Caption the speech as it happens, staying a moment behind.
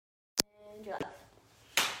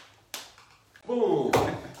Boom.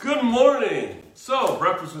 Good morning. So,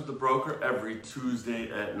 Breakfast with the Broker every Tuesday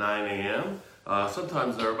at 9 a.m.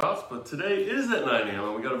 Sometimes thereabouts, but today is at 9 a.m.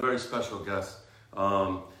 and we got a very special guest.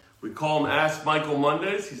 We call him Ask Michael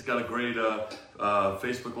Mondays. He's got a great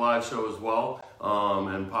Facebook Live show as well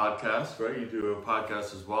and podcast, right? You do a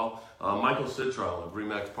podcast as well. Michael Citron of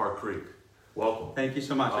Remax Park Creek. Welcome. Thank you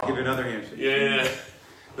so much. I'll give you another handshake. Yeah.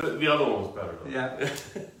 The other one was better, though.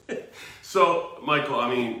 Yeah. So, Michael,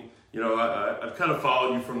 I mean, I've kind of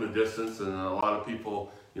followed you from the distance, and a lot of people,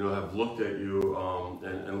 have looked at you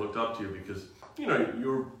and looked up to you because, you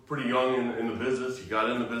were pretty young in the business. You got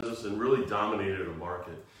in the business and really dominated a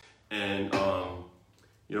market. And,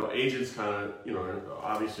 agents kind of,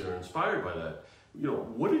 obviously are inspired by that.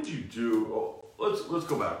 What did you do? Oh, let's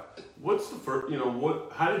go back. What's the first,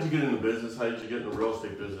 how did you get in the business? How did you get in the real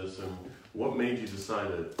estate business? And what made you decide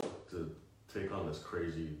to take on this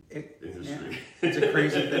crazy industry? Yeah, it's a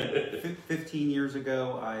crazy thing. 15 years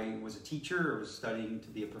ago, I was a teacher. I was studying to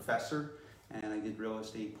be a professor, and I did real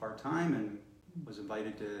estate part-time and was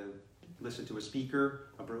invited to listen to a speaker,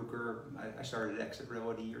 a broker. I started at Exit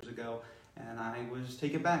Realty years ago, and I was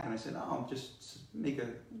taken back, and I said, I'll just make a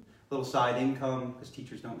little side income, because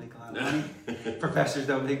teachers don't make a lot of money. Professors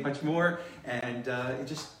don't make much more. And it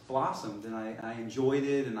just blossomed, and I enjoyed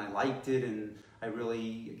it, and I liked it, and I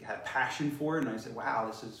really had a passion for it, and I said, wow,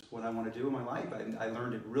 this is what I want to do in my life. I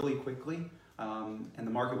learned it really quickly, and the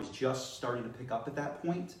market was just starting to pick up at that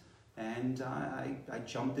point. And I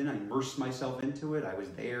jumped in, I immersed myself into it. I was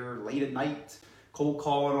there late at night, cold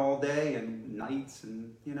calling all day and nights,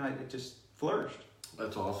 and it just flourished.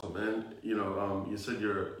 That's awesome, man. You said you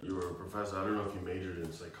were a professor. I don't know if you majored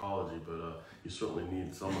in psychology, but you certainly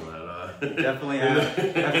need some of that. Definitely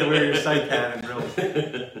have to wear your psych hat in real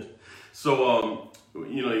estate. So,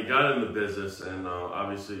 you got in the business, and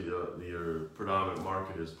obviously your predominant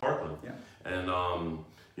market is Parkland. Yeah.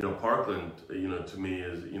 And Parkland, to me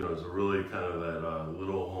is is a really kind of that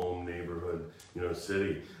little home neighborhood,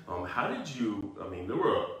 city. How did you? I mean,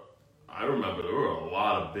 I remember there were a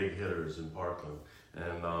lot of big hitters in Parkland,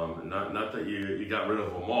 and not that you got rid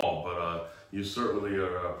of them all, but you certainly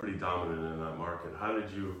are pretty dominant in that market. How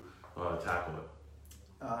did you tackle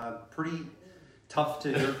it? Pretty tough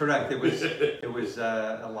to correct. It was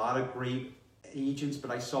a lot of great agents,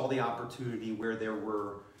 but I saw the opportunity where there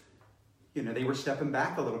were, they were stepping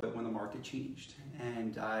back a little bit when the market changed,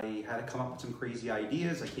 and I had to come up with some crazy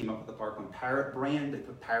ideas. I came up with the Parkland Parrot brand. I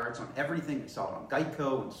put parrots on everything. I saw it on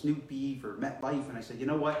Geico and Snoopy for MetLife, and I said, you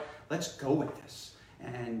know what? Let's go with this.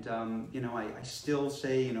 And I still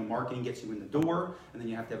say, marketing gets you in the door, and then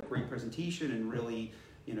you have to have a great presentation and really,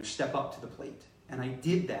 step up to the plate. And I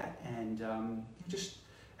did that, and just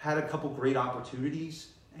had a couple great opportunities,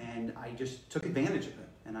 and I just took advantage of it.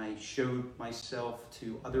 And I showed myself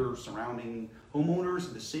to other surrounding homeowners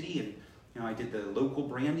of the city, and I did the local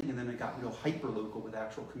branding, and then I got real hyper local with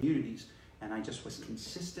actual communities. And I just was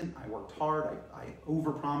consistent. I worked hard. I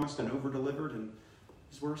overpromised and over-delivered, and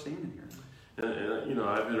this is where we're standing here. And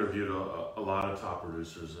I've interviewed a lot of top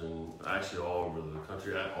producers, and actually all over the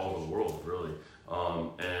country, all over the world, really.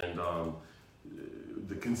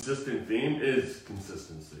 The consistent theme is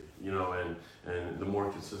consistency, and the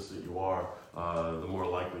more consistent you are, the more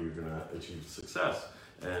likely you're going to achieve success.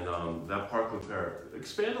 And that Parkland Parrot,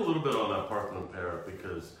 expand a little bit on that Parkland Parrot,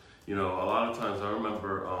 because a lot of times I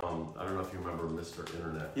remember, I don't know if you remember Mr.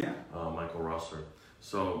 Internet, yeah, Michael Rosser.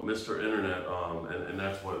 So Mr. Internet, and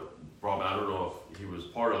that's what brought me. I don't know if he was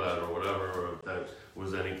part of that or whatever, or if that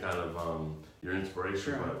was any kind of your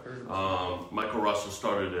inspiration. Sure, but Michael Rosser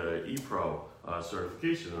started a ePro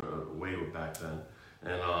certification way back then,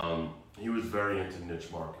 and he was very into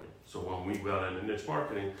niche marketing. So when we got into niche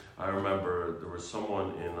marketing, I remember there was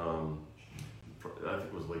someone in, I think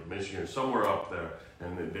it was Lake Michigan, somewhere up there,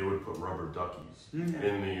 and they would put rubber duckies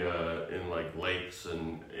in like lakes,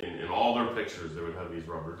 and in all their pictures they would have these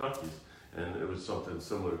rubber duckies, and it was something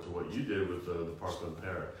similar to what you did with the Parkland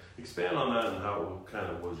Parrot. Expand on that, and how kind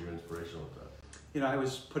of was your inspiration with that? I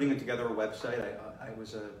was putting together a website. I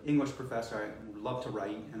was an English professor. I loved to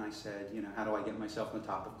write, and I said, how do I get myself on the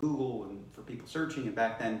top of Google and for people searching? And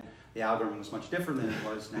back then, the algorithm was much different than it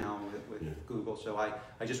was now with Google. So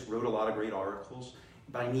I just wrote a lot of great articles,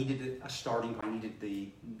 but I needed a starting point. I needed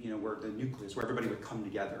the, where the nucleus, where everybody would come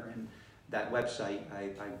together. And that website, I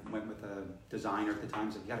went with a designer at the time.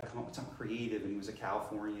 He's like, you got to come up with something creative. And he was a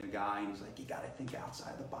California guy, and he's like, you got to think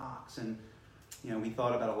outside the box. And we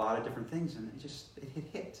thought about a lot of different things, and it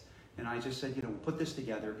hit. And I just said, put this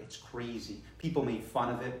together. It's crazy. People made fun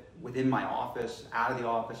of it within my office, out of the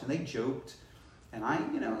office, and they joked. And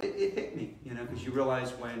it hit me, because you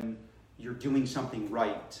realize when you're doing something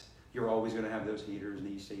right, you're always going to have those haters,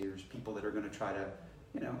 naysayers, people that are going to try to,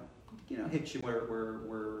 hit you where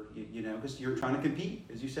because you're trying to compete.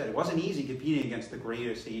 As you said, it wasn't easy competing against the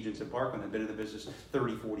greatest agents in Parkland. I've been in the business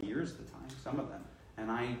 30, 40 years at the time, some of them. And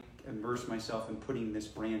I immersed myself in putting this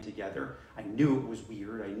brand together. I knew it was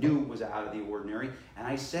weird. I knew it was out of the ordinary. And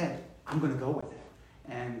I said, I'm going to go with it.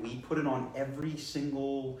 And we put it on every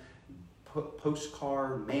single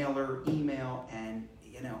postcard, mailer, email, and,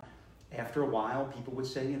 after a while, people would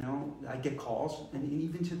say, I get calls, and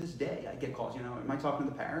even to this day, I get calls, am I talking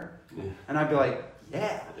to the parrot? Yeah. And I'd be like,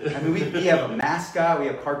 yeah. I mean, we have a mascot, we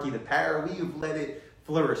have Parky the parrot, we have let it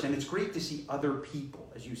flourish, and it's great to see other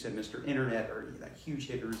people, as you said, Mr. Internet, or huge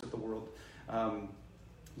hitters of the world,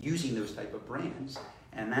 using those type of brands.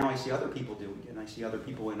 And now I see other people doing it, and I see other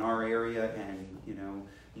people in our area, and,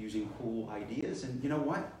 using cool ideas, and you know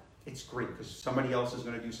what? It's great because somebody else is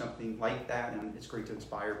going to do something like that, and it's great to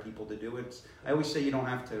inspire people to do it. I always say you don't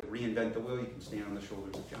have to reinvent the wheel; you can stand on the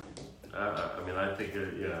shoulders of giants. I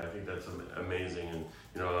think that's amazing,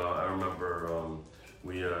 and I remember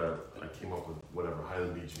I came up with whatever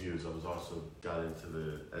Highland Beach Views. I was also got into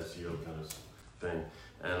the SEO kind of thing,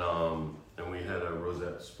 and we had a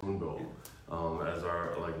Rosette Spoonbill as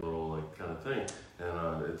our little kind of thing,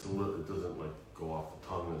 and it doesn't go off the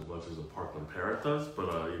tongue as much as a Parkland parrot does, but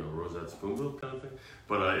Rosette Spoonbill kind of thing.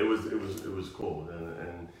 But it was cool,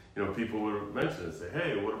 and people would mention it, say,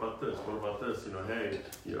 hey, what about this? What about this? Hey,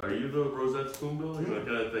 are you the Rosette Spoonbill? Kind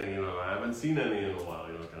of thing. I haven't seen any in a while.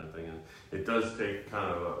 Kind of thing. And it does take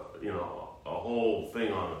kind of a whole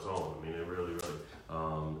thing on its own. I mean, it really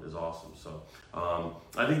is awesome. So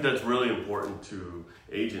I think that's really important to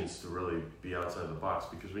agents to really be outside the box,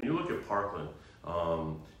 because when you look at Parkland,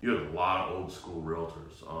 you have a lot of old school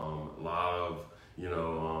realtors, a lot of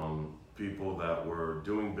people that were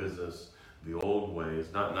doing business the old ways.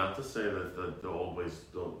 Not to say that the old ways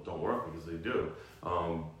don't work, because they do,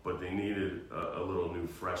 but they needed a little new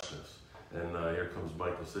freshness. And here comes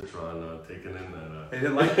Michael Citron taking in that. They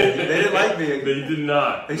didn't like me. They didn't like me. They did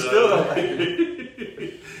not. They still don't like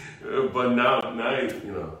me. But now,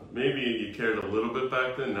 maybe you cared a little bit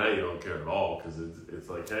back then. Now you don't care at all, because it's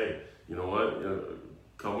like, hey, you know what?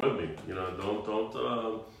 Come with me. Don't.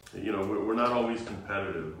 We're not always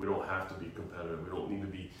competitive. We don't have to be competitive. We don't need to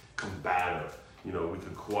be combative. We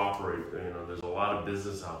can cooperate. There's a lot of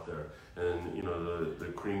business out there, and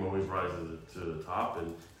the cream always rises to the top.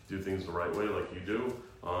 And do things the right way, like you do.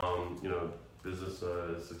 Business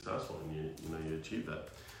is successful, and you achieve that.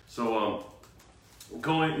 So,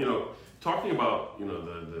 talking about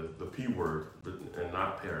the P word, and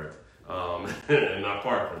not parrot, and not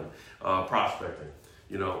Parkland, prospecting.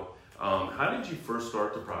 How did you first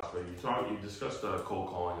start to prospect? You discussed cold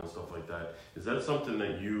calling and stuff like that. Is that something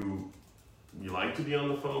that you like to be on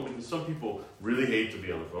the phone? Because some people really hate to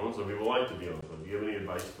be on the phone. Some people like to be on the phone. Do you have any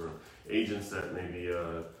advice for agents that maybe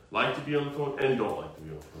like to be on the phone and don't like to be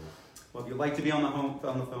on the phone? Well, if you like to be on the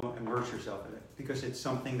phone, immerse yourself in it, because it's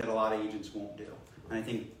something that a lot of agents won't do. And I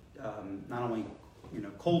think not only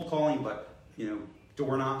cold calling, but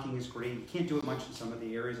door knocking is great. You can't do it much in some of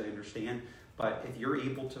the areas, I understand, but if you're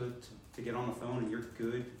able to get on the phone and you're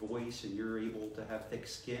good voice and you're able to have thick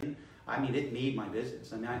skin, I mean, it made my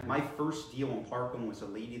business. I mean, my first deal in Parkland was a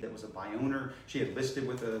lady that was a buy owner. She had listed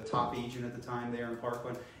with a top agent at the time there in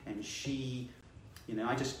Parkland, and she,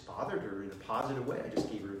 I just bothered her in a positive way. I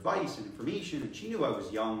just gave her advice and information, and she knew I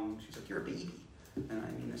was young. She's like, you're a baby. And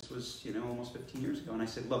I mean, this was, almost 15 years ago. And I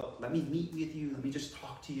said, look, let me meet with you. Let me just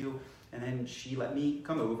talk to you. And then she let me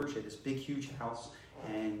come over. She had this big, huge house,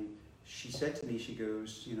 and she said to me, she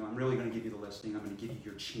goes, I'm really going to give you the listing. I'm going to give you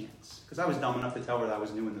your chance. Because I was dumb enough to tell her that I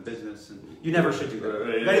was new in the business, and you never should do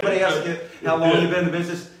that. If anybody asks you how long you've been in the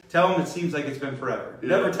business, tell them it seems like it's been forever.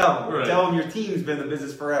 Never tell them. Right. Tell them your team's been in the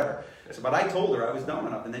business forever. So, but I told her I was dumb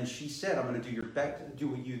enough, and then she said, I'm going to do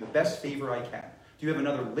you the best favor I can. Do you have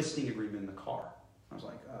another listing agreement in the car? I was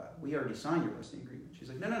like, we already signed your listing agreement. She's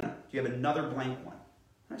like, no. Do you have another blank one?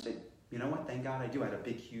 And I said, you know what? Thank God I do. I had a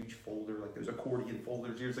big, huge folder, like those accordion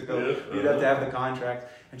folders years ago. Yeah. You'd have to have the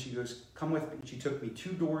contract. And she goes, come with me. And she took me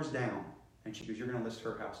 2 doors down. And she goes, you're going to list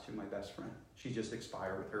her house to my best friend. She just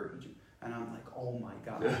expired with her agent. And I'm like, oh my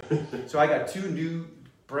God. So I got 2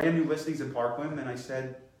 brand new listings in Parkland. And I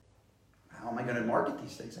said, how am I going to market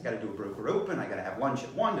these things? I got to do a broker open. I got to have lunch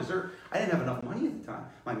at 1, dessert. I didn't have enough money at the time.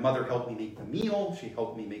 My mother helped me make the meal. She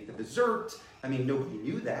helped me make the dessert. I mean, nobody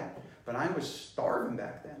knew that. But I was starving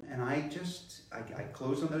back then, and I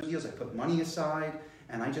closed on those deals. I put money aside,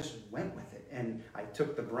 and I just went with it. And I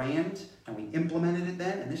took the brand, and we implemented it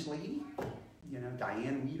then. And this lady,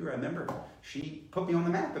 Diane Weeder, I remember, she put me on the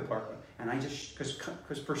map at Parkland. And I just,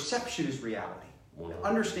 because perception is reality.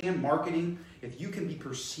 Understand marketing. If you can be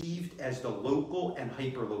perceived as the local and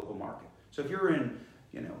hyper-local market. So if you're in,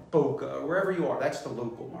 Boca, or wherever you are, that's the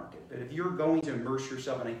local market. But if you're going to immerse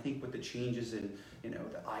yourself, and I think with the changes in, the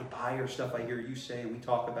iBuyer stuff I hear you say, and we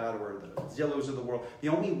talk about, or the Zillows of the world, the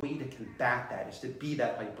only way to combat that is to be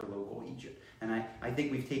that hyper-local agent. And I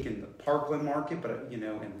think we've taken the Parkland market, but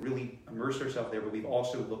and really immersed ourselves there, but we've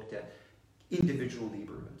also looked at individual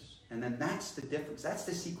neighborhoods. And then that's the difference. That's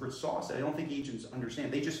the secret sauce that I don't think agents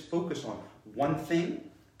understand. They just focus on one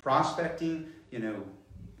thing, prospecting,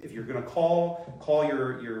 if you're going to call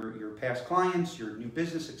your past clients, your new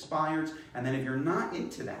business expires, and then if you're not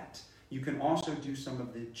into that, you can also do some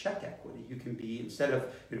of the check equity. You can be, instead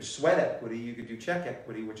of sweat equity, you could do check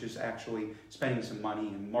equity, which is actually spending some money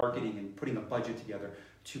and marketing and putting a budget together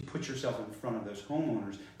to put yourself in front of those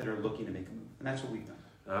homeowners that are looking to make a move. And that's what we've done.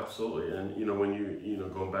 Absolutely. And when you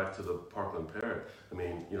going back to the Parkland Parrot,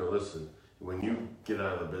 listen, when you get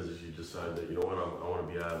out of the business, you decide that, I want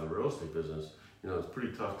to be out of the real estate business. It's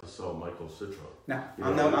pretty tough to sell Michael Citron. No,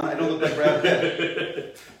 I don't look like Brad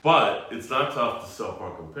Pitt. But it's not tough to sell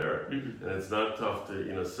Parkland Parrot. Mm-hmm. And it's not tough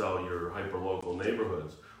to, sell your hyper-local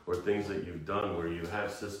neighborhoods or things that you've done where you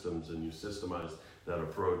have systems and you systemize that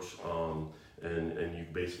approach and you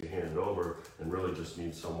basically hand it over and really just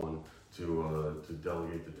need someone to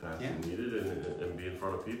delegate the tasks needed and be in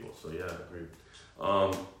front of people. So yeah, I agree.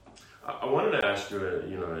 I wanted to ask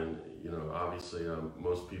you, obviously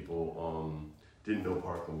most people didn't know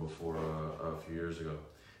Parkland before a few years ago,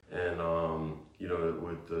 and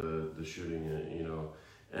with the shooting,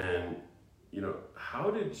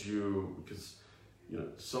 how did you? Because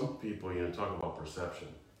some people talk about perception.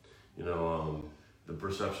 The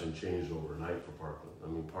perception changed overnight for Parkland. I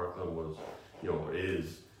mean, Parkland was,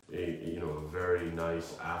 is a very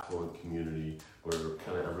nice, affluent community where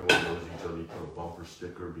kind of everyone knows each other. You put a bumper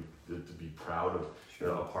sticker to be proud of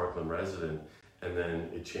a Parkland resident, and then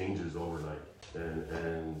it changes overnight. And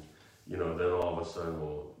then all of a sudden,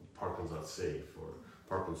 well, Parkland's not safe, or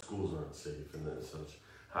Parkland schools aren't safe, and then such.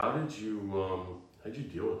 How did you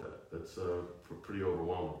deal with that? That's pretty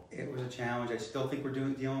overwhelming. It was a challenge. I still think we're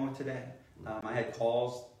dealing with today. I had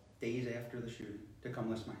calls days after the shooting to come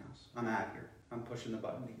list my house. I'm out of here. I'm pushing the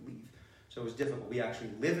button to leave. So it was difficult. We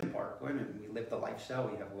actually live in Parkland, and we live the lifestyle.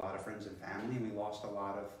 We have a lot of friends and family, and we lost a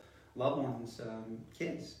lot of loved ones,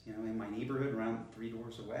 kids, in my neighborhood around 3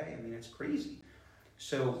 doors away. I mean, it's crazy.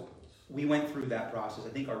 So we went through that process. I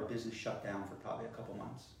think our business shut down for probably a couple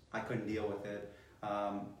months. I couldn't deal with it.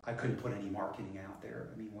 I couldn't put any marketing out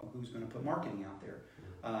there. I mean, who's going to put marketing out there?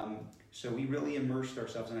 So we really immersed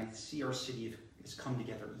ourselves, and I see our city has come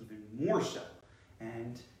together even more so.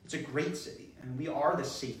 And it's a great city, and we are the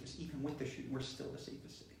safest. Even with the shooting, we're still the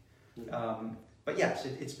safest city. But yes,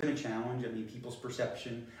 it's been a challenge. I mean, people's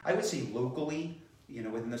perception. I would say locally,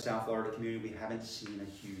 within the South Florida community, we haven't seen a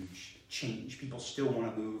huge change. People still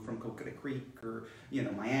want to move from Coconut Creek or,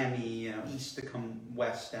 Miami, east to come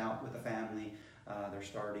west out with a family. They're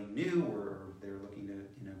starting new, or they're looking to,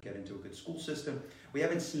 get into a good school system. We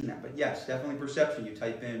haven't seen that, but yes, definitely perception. You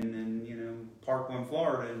type in Parkland,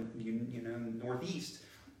 Florida, and Northeast.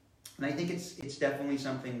 And I think it's definitely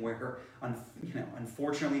something where,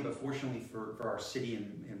 unfortunately, but fortunately for our city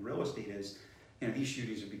and real estate is, these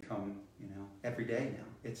shootings have become, every day now.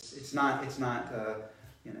 It's not it's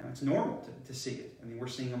normal to see it. I mean, we're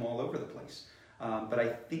seeing them all over the place. But I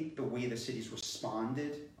think the way the city's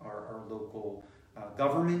responded, our local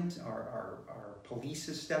government, our police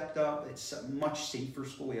has stepped up. It's a much safer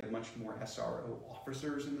school. We have much more SRO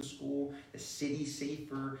officers in the school. The city's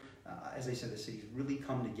safer. As I said, the city's really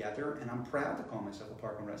come together, and I'm proud to call myself a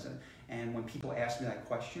Parkland resident. And when people ask me that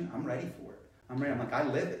question, I'm ready for it. I'm like, I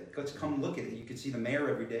live it. Let's come look at it. You could see the mayor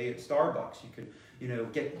every day at Starbucks. You could,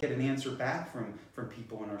 get an answer back from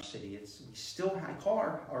people in our city. I call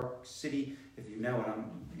our city, if you know it,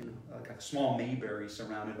 I'm like a small Mayberry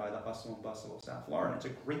surrounded by the hustle and bustle of South Florida. It's a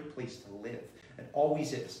great place to live. It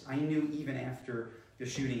always is. I knew even after the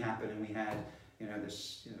shooting happened and we had,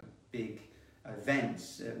 this big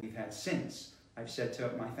events that we've had since. I've said to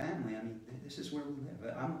my family, I mean, this is where we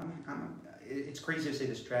live. It's crazy to say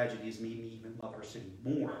this tragedy has made me even love our city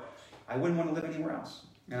more. I wouldn't want to live anywhere else.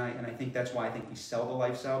 And I think that's why I think we sell the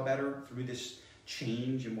lifestyle better through this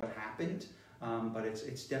change and what happened. But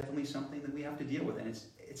it's definitely something that we have to deal with. And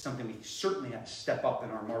it's something we certainly have to step up in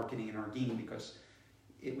our marketing and our game, because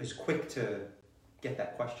it was quick to get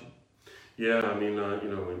that question. Yeah, I mean,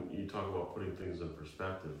 when you talk about putting things in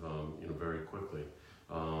perspective, very quickly,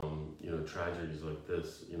 tragedies like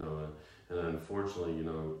this, and unfortunately,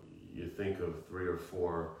 you think of 3 or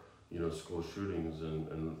 4, school shootings,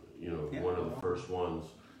 and one of the first ones,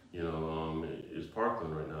 is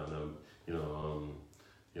Parkland right now. Now, you know,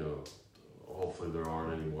 you know, hopefully there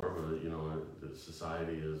aren't anymore, but the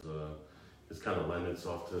society is kind of lend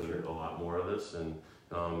itself to a lot more of this, and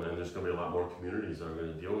there's going to be a lot more communities that are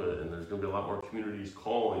going to deal with it, and there's going to be a lot more communities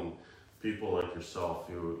calling people like yourself,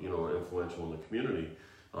 who are influential in the community,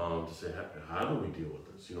 to say, how do we deal with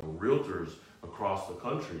this? Realtors across the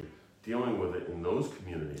country dealing with it in those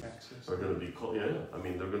communities are going to be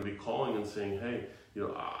they're going to be calling and saying, hey,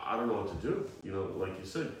 I don't know what to do. Like you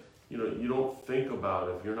said, you don't think about,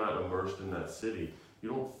 if you're not immersed in that city, you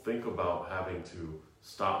don't think about having to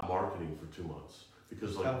stop marketing for 2 months,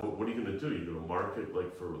 because what are you going to do? You're going to market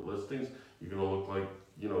like for listings. You're going to look like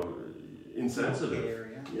insensitive.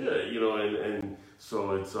 And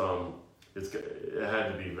so it had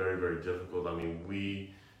to be very, very difficult. I mean,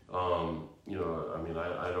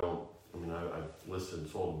 I've listed and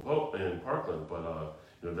sold in Parkland, but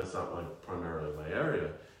that's not primarily my area.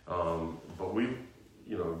 But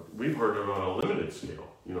we've heard it on a limited scale.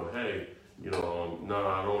 Hey, no,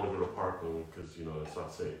 I don't want to go to Parkland because it's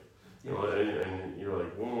not safe. And you're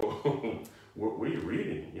like, whoa, what are you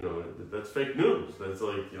reading? That's fake news. That's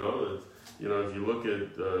like, if you look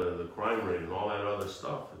at the crime rate and all that other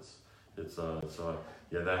stuff,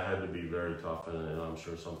 that had to be very tough, and I'm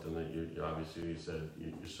sure something that you said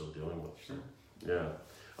you're still dealing with. Sure. Yeah.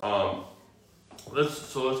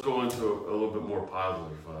 Let's go into a little bit more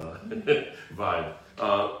positive vibe.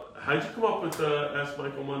 How'd you come up with Ask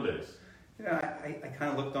Michael Mondays? I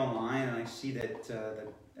kind of looked online and I see that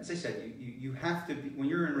as I said, you have to be, when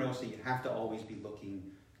you're in real estate, you have to always be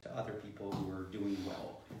looking to other people who are doing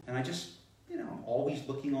well. And I just, I'm always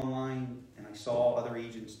looking online, and I saw other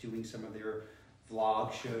agents doing some of their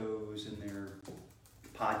vlog shows and their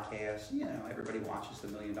podcasts. Everybody watches the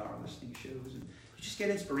 $1 Million Listing shows, and you just get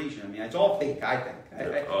inspiration. I mean, it's all fake, I think.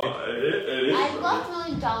 It is. I love $1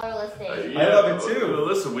 Million Listings. I love it too.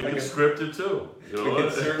 Listen, we can script it too.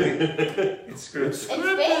 It's scripted. It's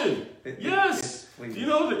scripted. Yes. Do you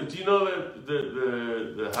know that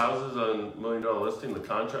the houses on $1 Million Listing, the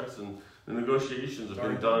contracts and the negotiations have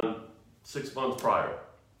been done 6 months prior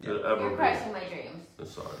to ever. You're crushing my dreams. I'm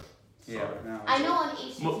sorry. Yeah, no, I know on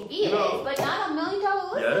HGTV it is, but not on $1 Million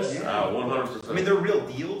Listings. Yes, 100%. I mean, they're real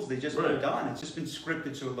deals. They've just been done. It's just been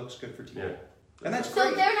scripted so it looks good for TV. Yeah. And that's so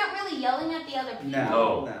great. they're not really yelling at the other people.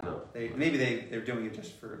 No. Maybe they're doing it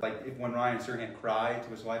just for, like, if when Ryan Serhant cried to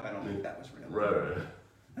his wife, I don't think that was real. Right.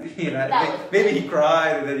 Maybe he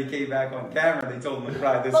cried and then he came back on camera and they told him to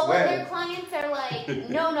cry this but way. But when their clients are like,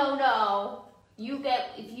 no,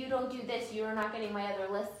 if you don't do this, you're not getting my other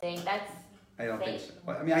listing. I don't think so.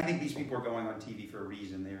 I mean, I think these people are going on TV for a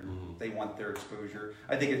reason. They want their exposure.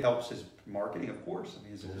 I think it helps his marketing, of course. I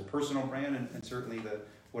mean, his personal brand and certainly the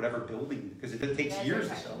whatever building, because it takes years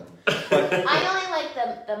to sell it. But I only like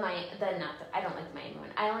I don't like the Miami one.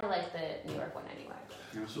 I only like the New York one anyway.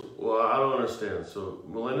 So, I don't understand. So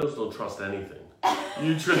millennials don't trust anything.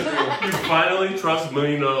 You finally trust $1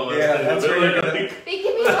 Million Listings. Yeah, that's where you're gonna. They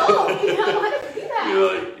give me hope. You don't want to do that.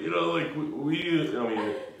 we. I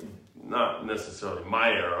mean, not necessarily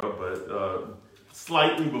my era, but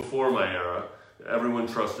slightly before my era. Everyone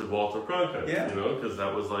trusted Walter Cronkite, because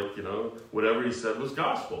that was like, whatever he said was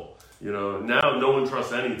gospel. Now no one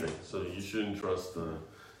trusts anything, so you shouldn't trust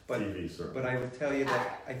TV, sir. But I would tell you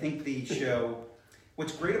that I think the show,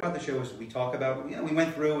 what's great about the show is we talk about, we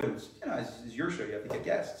went through, and as your show, you have to get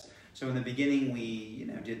guests. So in the beginning, we,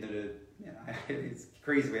 did it's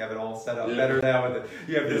crazy. We have it all set up better now.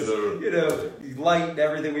 You have this, light and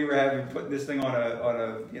everything. We were having putting this thing on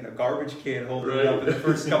a garbage can, holding it up in the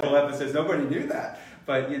first couple episodes. Nobody knew that,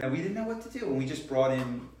 but we didn't know what to do, and we just brought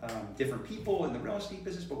in different people in the real estate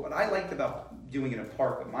business. But what I liked about doing it in a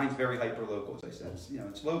park, mine's very hyper local, as I said.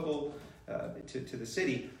 It's local to the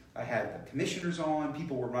city. I had commissioners on.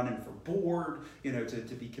 People were running for board,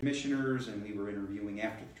 to be commissioners, and we were interviewing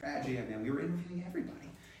after the tragedy. I mean, we were interviewing everybody.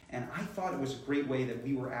 And I thought it was a great way that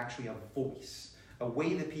we were actually a voice, a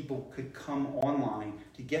way that people could come online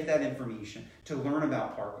to get that information, to learn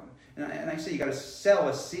about Parkland. And I say you got to sell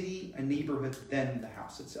a city, a neighborhood, then the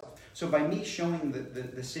house itself. So by me showing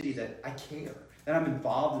the city that I care, that I'm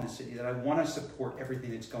involved in the city, that I want to support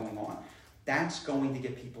everything that's going on, that's going to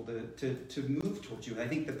get people to move towards you. And I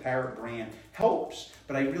think the Parrot brand helps,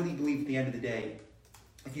 but I really believe at the end of the day,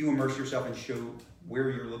 if you immerse yourself and show where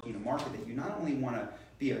you're looking to market, that you not only want to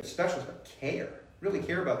be a specialist, but really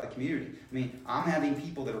care about the community. I mean, I'm having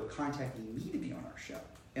people that are contacting me to be on our show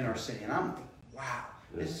in our city, and I'm like, wow,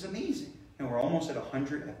 this is amazing. And we're almost at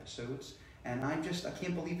 100 episodes, And I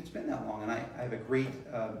can't believe it's been that long. And I have a great,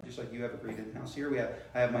 just like you have a great in-house here.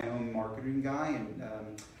 I have my own marketing guy, and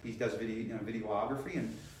he does videography,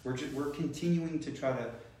 and we're continuing to try to,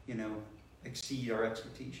 exceed our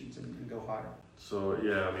expectations and go higher. So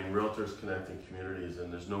yeah, I mean, realtors connecting communities,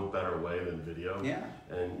 and there's no better way than video. Yeah.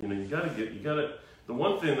 And you gotta. The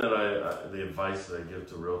one thing that the advice that I give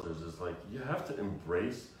to realtors is like, you have to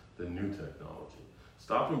embrace the new technology.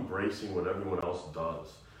 Stop embracing what everyone else does.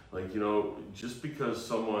 Like, just because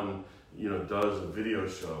someone, does a video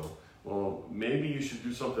show, well, maybe you should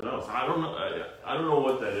do something else. I don't know. I don't know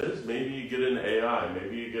what that is. Maybe you get into AI.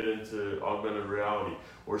 Maybe you get into augmented reality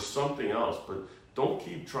or something else. But don't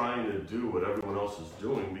keep trying to do what everyone else is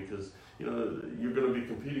doing, because you're going to be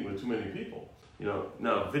competing with too many people.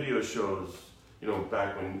 Now video shows.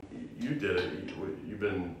 Back when you did it, you've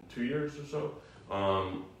been 2 years or so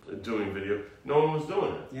doing video. No one was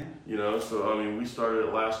doing it. Yeah. So I mean, we started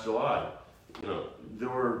it last July. There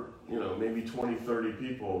were maybe 20, 30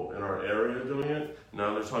 people in our area doing it.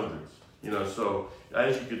 Now there's hundreds. So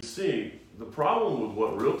as you can see, the problem with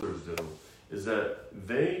what realtors do is that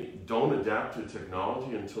they don't adapt to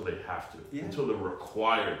technology until they have to, until they're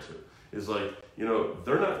required to. Is like,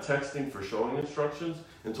 they're not texting for showing instructions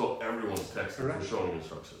until everyone's texting for showing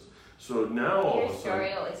instructions. So now all of a sudden... Your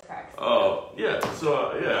story always cracks. Oh, yeah. So,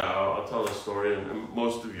 I'll tell the story, and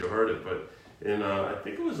most of you heard it, but I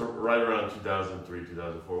think it was right around 2003,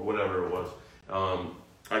 2004, whatever it was,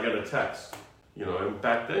 I got a text. And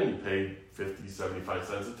back then you paid 50, 75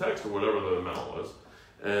 cents a text or whatever the amount was.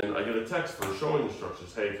 And I get a text for showing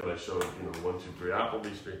instructions. Hey, can I show, 123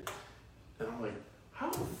 Appleby Street? And I'm like, how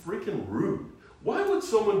freaking rude. Why would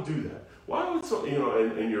someone do that? Why would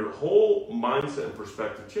and your whole mindset and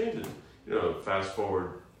perspective changes. Fast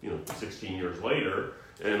forward, 16 years later,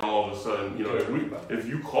 and all of a sudden, if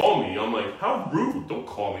you call me, I'm like, how rude. Don't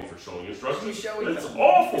call me for showing instructions. That's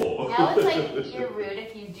awful. Now it's like you're rude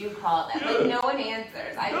if you do call them. Like, no one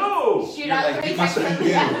answers. I just shoot out like, 3 you must texts. be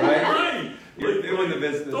you, right? Right. You're doing the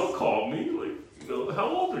business. Don't call me. Like, how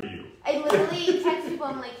old are you? I literally text people,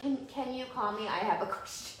 I'm like, can you call me? I have a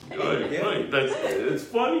question. Right. It's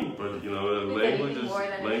funny, but language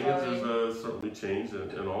anything has certainly changed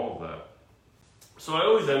and all of that. So I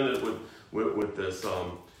always end it with this.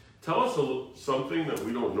 Tell us something that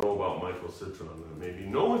we don't know about Michael Citron that maybe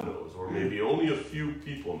no one knows, or maybe only a few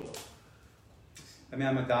people know. I mean,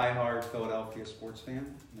 I'm a diehard Philadelphia sports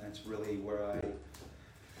fan. That's really where I...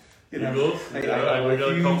 Eagles? I we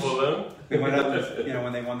got a couple of them. We went up,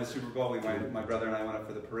 when they won the Super Bowl, my brother and I went up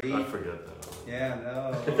for the parade. I forget that. Yeah,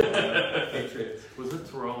 no. Patriots. Was it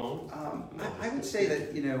Terrell Owens? I would say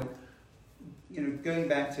that, going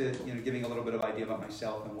back to, giving a little bit of idea about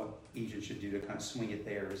myself and what agents should do to kind of swing it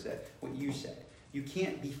there, is that what you said, you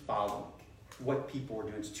can't be following what people are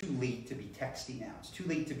doing. It's too late to be texting now. It's too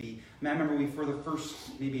late to be... I remember we, for the first,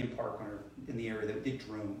 maybe in Parkland or in the area, that did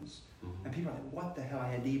drones. Mm-hmm. And people are like, what the hell? I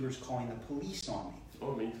had neighbors calling the police on me.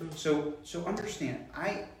 Oh, me too. So understand,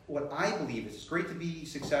 what I believe is it's great to be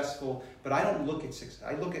successful, but I don't look at success.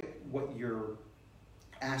 I look at what your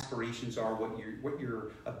aspirations are, what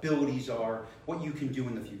your abilities are, what you can do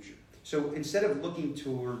in the future. So instead of looking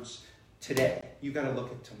towards today, you got to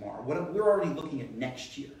look at tomorrow. We're already looking at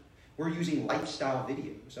next year. We're using lifestyle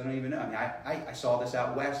videos. I don't even know. I mean, I saw this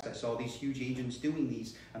out west. I saw these huge agents doing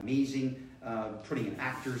these amazing, putting in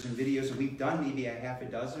actors in videos, and we've done maybe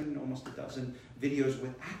almost a dozen videos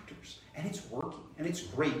with actors, and it's working, and it's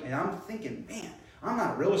great. And I'm thinking, man, I'm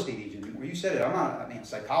not a real estate agent anymore. You said it. I'm not a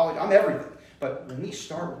psychologist. I'm everything. But when we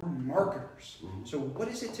start, we're marketers. Mm-hmm. So what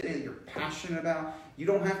is it today that you're passionate about? You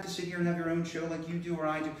don't have to sit here and have your own show like you do or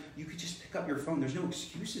I do. You could just pick up your phone. There's no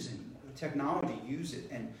excuses anymore. The technology, use it,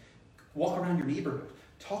 and walk around your neighborhood.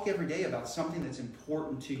 Talk every day about something that's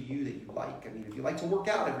important to you that you like. I mean, if you like to work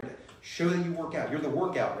out every day, show that you work out. You're the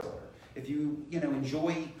workout realtor. If you,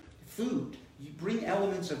 enjoy food, you bring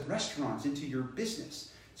elements of restaurants into your business.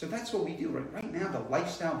 So that's what we do. Right now, the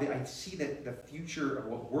lifestyle, I see that the future of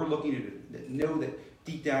what we're looking to do, that know that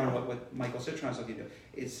deep down what Michael Citron is looking to do,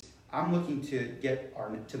 is I'm looking to get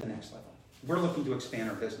to the next level. We're looking to expand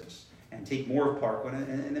our business and take more of Parkland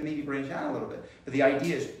and then maybe branch out a little bit. But the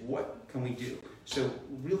idea is, what can we do? So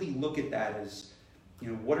really look at that as,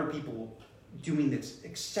 what are people doing that's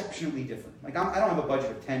exceptionally different? Like I don't have a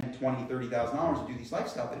budget of $10, $20, $30,000 to do these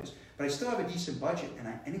lifestyle videos, but I still have a decent budget,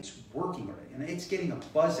 and it's working already, and it's getting a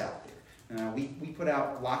buzz out there. We put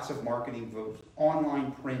out lots of marketing votes,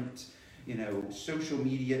 online print, social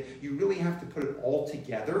media. You really have to put it all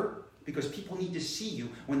together, because people need to see you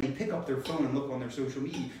when they pick up their phone and look on their social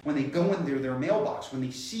media, when they go in their mailbox, when they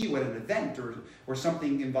see you at an event or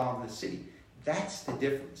something involved in the city. That's the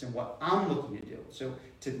difference in what I'm looking to do. So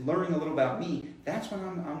to learning a little about me, that's when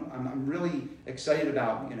I'm really excited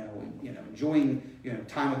about, enjoying,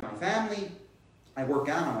 time with my family. I work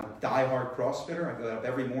out. I'm a diehard CrossFitter. I go up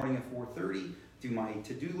every morning at 4:30, do my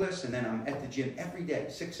to-do list, and then I'm at the gym every day,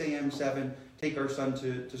 6 a.m., 7, take our son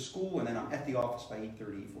to school, and then I'm at the office by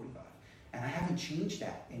 8:30, 8:45. And I haven't changed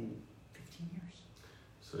that in 15 years.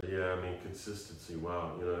 So yeah, I mean, consistency,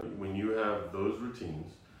 wow. When you have those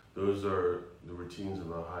routines, those are the routines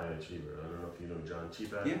of a high achiever. I don't know if you know John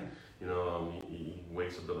Cheepak. Yeah. He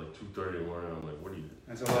wakes up at like 2:30 in the morning. I'm like, what are you?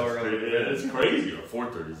 That's a little early. Yeah, it's crazy.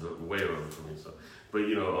 4:30 is way early for me. So, but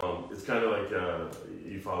it's kind of like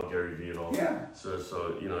you follow Gary Vee at all. Yeah.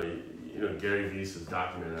 So Gary Vee says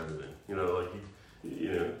document everything.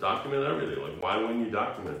 Document everything. Like, why wouldn't you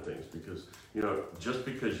document things? Because just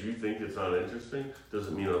because you think it's not interesting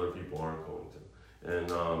doesn't mean other people aren't going to. And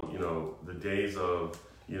the days of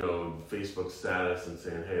Facebook status and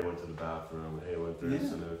saying, hey, I went to the bathroom, hey, I went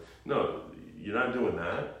this and that. No, you're not doing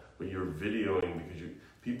that, but you're videoing because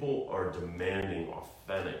people are demanding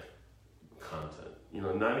authentic content.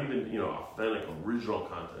 Not even, authentic, original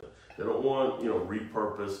content. They don't want,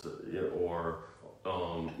 repurposed or,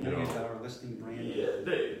 our listing brand.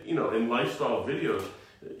 Yeah, in lifestyle videos,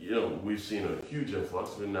 we've seen a huge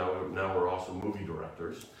influx, and now we're also movie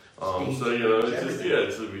directors. We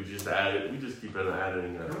just keep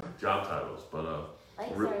adding job titles. But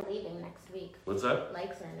likes are leaving next week. What's that?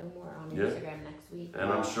 Likes are no more on Instagram next week.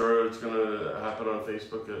 And I'm sure it's going to happen on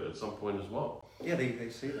Facebook at some point as well. Yeah, they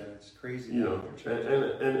say that. It's crazy.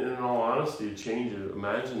 And in all honesty, it changes.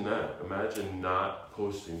 Imagine that. Imagine not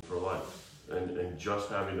posting for likes and just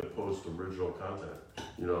having to post original content.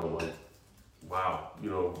 Wow.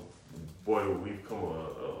 Boy, we've come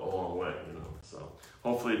a long way. So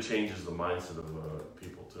hopefully it changes the mindset of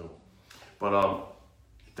people too. But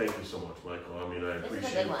thank you so much, Michael. I mean, I appreciate it.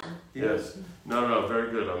 This is a good one. Yes. No,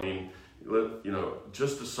 very good. I mean,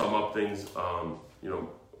 just to sum up things,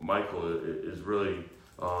 Michael is really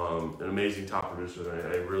an amazing top producer,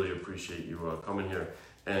 and I really appreciate you coming here.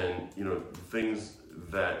 And the things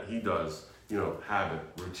that he does, habit,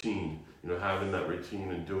 routine, having that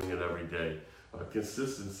routine and doing it every day,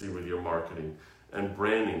 consistency with your marketing and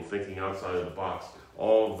branding, thinking outside of the box.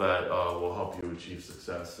 All of that will help you achieve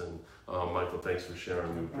success. And Michael, thanks for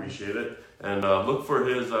sharing. We appreciate it. And look for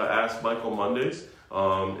his Ask Michael Mondays.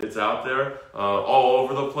 It's out there all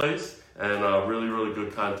over the place, and really, really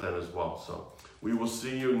good content as well. So we will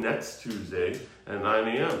see you next Tuesday at 9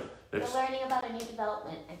 a.m. We're learning about a new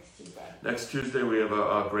development next Tuesday. Next Tuesday, we have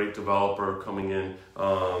a great developer coming in.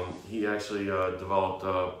 He actually developed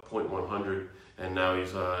Point 100. And now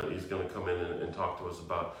he's going to come in and talk to us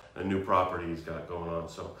about a new property he's got going on.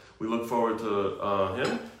 So we look forward to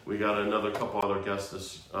him. We got another couple other guests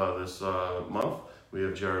this month. We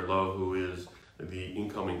have Jared Lowe, who is the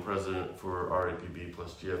incoming president for RAPB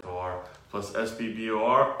plus GFOR plus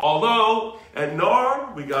SBBOR. Although at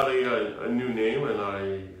NAR we got a new name, and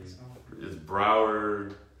it's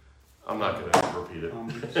Broward. I'm not going to repeat it.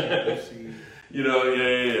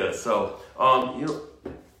 Yeah. So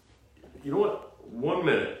you know what? 1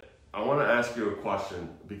 minute. I want to ask you a question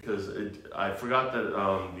because I forgot that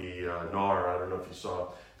the NAR, I don't know if you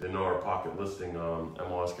saw the NAR pocket listing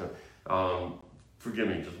MLS. Forgive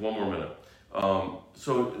me, just 1 more minute.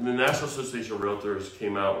 So the National Association of Realtors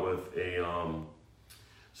came out with a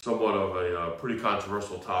somewhat of a pretty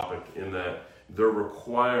controversial topic in that they're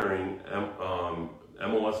requiring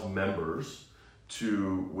MLS members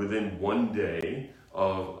to, within 1 day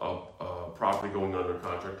of a property going under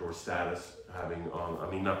contract or status, having,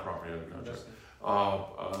 not property under contract,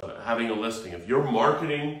 having a listing. If you're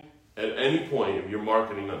marketing at any point, if you're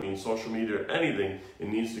marketing, that means social media or anything, it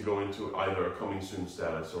needs to go into either a coming soon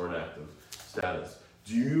status or an active status.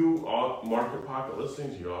 Do you market pocket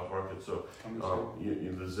listings? You off market, so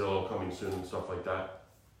the Zillow coming soon and stuff like that.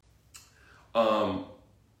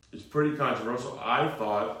 It's pretty controversial. I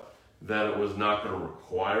thought that it was not going to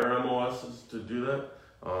require MLSs to do that.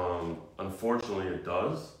 Unfortunately, it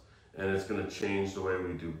does, and it's going to change the way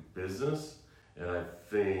we do business. And I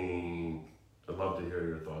think I'd love to hear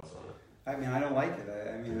your thoughts on it. I mean, I don't like it.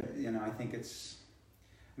 I think it's.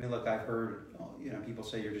 Look, I've heard people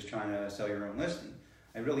say you're just trying to sell your own listing.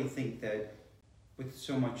 I really think that with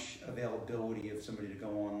so much availability of somebody to go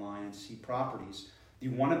online and see properties,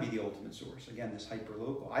 you want to be the ultimate source. Again, this hyper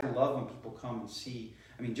local. I love when people come and see.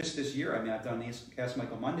 Just this year, I've done the Ask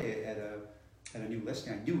Michael Monday at a new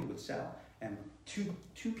listing. I knew it would sell, and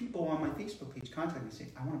two people on my Facebook page contacted me and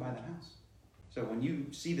said, "I want to buy that house." So when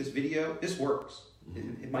you see this video, this works.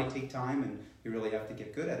 It might take time, and you really have to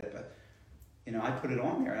get good at it. But I put it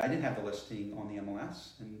on there. I didn't have the listing on the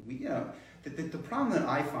MLS, and the problem that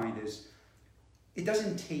I find is it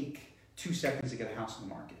doesn't take 2 seconds to get a house on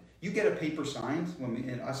the market. You get a paper signed,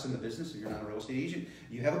 us in the business, if you're not a real estate agent,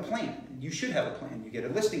 you have a plan. You should have a plan. You get a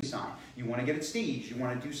listing signed. You want to get it staged. You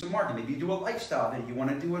want to do some marketing. Maybe you do a lifestyle thing. You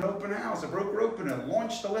want to do an open house, a broker opener,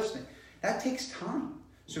 launch the listing. That takes time.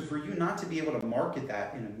 So for you not to be able to market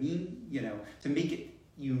that in to make it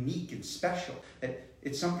unique and special, that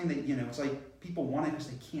it's something that, it's like people want it because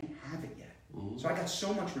they can't have it yet. Mm-hmm. So I got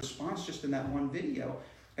so much response just in that one video.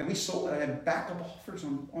 And we sold it. I had backup offers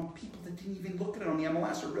on people that didn't even look at it on the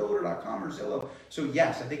MLS or Realtor.com or Zillow. So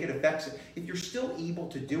yes, I think it affects it. If you're still able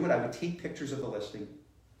to do it, I would take pictures of the listing,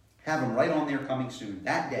 have them right on there coming soon,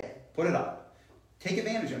 that day, put it up. Take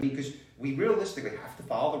advantage of it. Because we realistically have to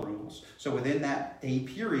follow the rules. So within that day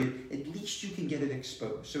period, at least you can get it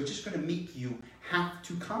exposed. So it's just going to make you have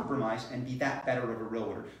to compromise and be that better of a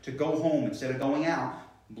realtor. To go home instead of going out,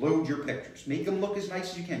 load your pictures. Make them look as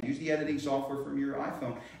nice as you can. Use the editing software from your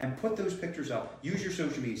iPhone and put those pictures up. Use your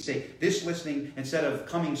social media. Say this listing, instead of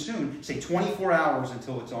coming soon, say 24 hours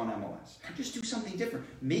until it's on MLS. Just do something different.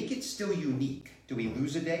 Make it still unique. Do we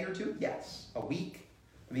lose a day or two? Yes. A week?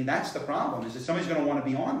 I mean, that's the problem, is that somebody's going to want to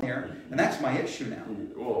be on there, and that's my issue now.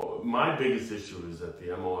 Well, my biggest issue is that the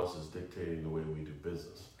MLS is dictating the way we do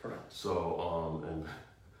business. Correct. So, and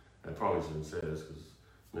I probably shouldn't say this because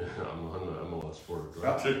I'm on the MLS board of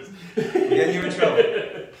directors. Getting you in trouble.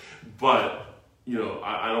 But,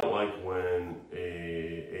 I don't like when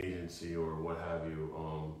a agency or what have you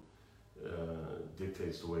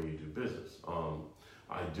dictates the way you do business.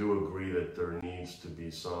 I do agree that there needs to be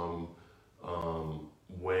some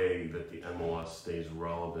way that the MLS stays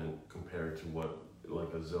relevant compared to what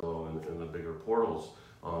like a Zillow and the bigger portals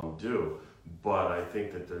do. But I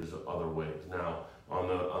think that there's other ways. Now, on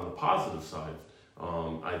the positive side,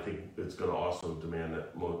 I think it's going to also demand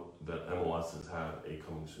that MLSs have a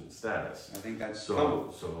coming soon status. I think that's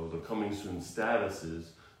so the coming soon statuses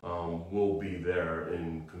will be there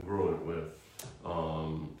in congruent with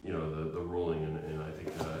the ruling, and I think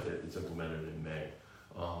it's implemented in May,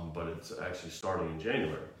 but it's actually starting in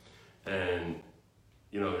January. And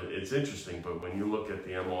it's interesting, but when you look at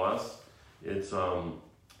the MLS, it's I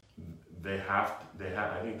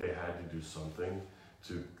think they had to do something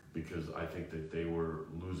because I think that they were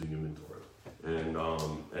losing inventory,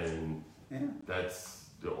 and that's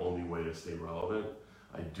the only way to stay relevant.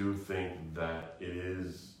 I do think that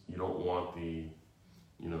you don't want the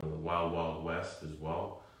wild west as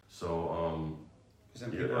well. So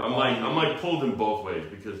I'm like pulled in both ways,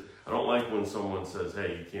 because I don't like when someone says,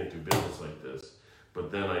 "Hey, you can't do business like this,"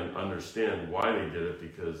 but then I understand why they did it,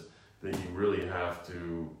 because then you really have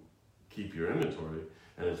to keep your inventory,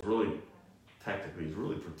 and it's really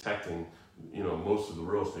protecting most of the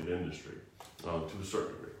real estate industry to a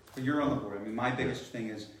certain degree. But you're on the board. I mean, my biggest thing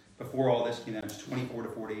is, before all this came out, it's 24 to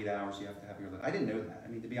 48 hours you have to have your listing. I didn't know that.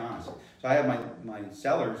 I mean, to be honest. So I have my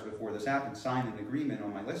sellers, before this happened, signed an agreement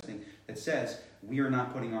on my listing that says we are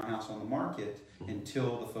not putting our house on the market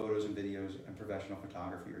until the photos and videos and professional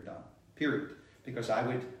photography are done. Period. Because I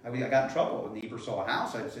got in trouble. A neighbor saw a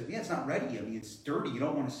house. I said, "Yeah, it's not ready. I mean, it's dirty. You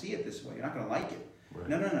don't want to see it this way. You're not going to like it." Right.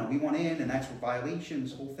 No. We want in, and that's for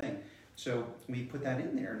violations, the whole thing. So we put that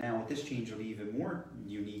in there. Now with this change, it'll be even more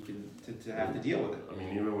unique and to have to deal with it. I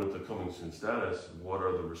mean, even with the coming soon status, what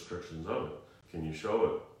are the restrictions of it? Can you show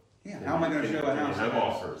it? Yeah. How am I going to show a house? Can you have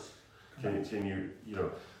offers? Can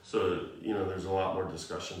you So there's a lot more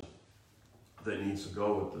discussion that needs to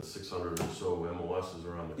go with the 600 or so MLSs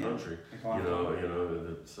around the country.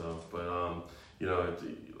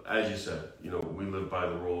 As you said, we live by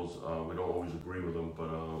the rules. We don't always agree with them,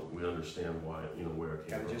 but we understand why, where it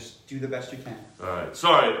came from. Just do the best you can. All right.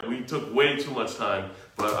 Sorry, we took way too much time,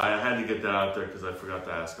 but I had to get that out there because I forgot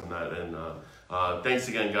to ask him that. And thanks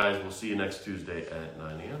again, guys. We'll see you next Tuesday at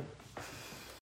 9 a.m.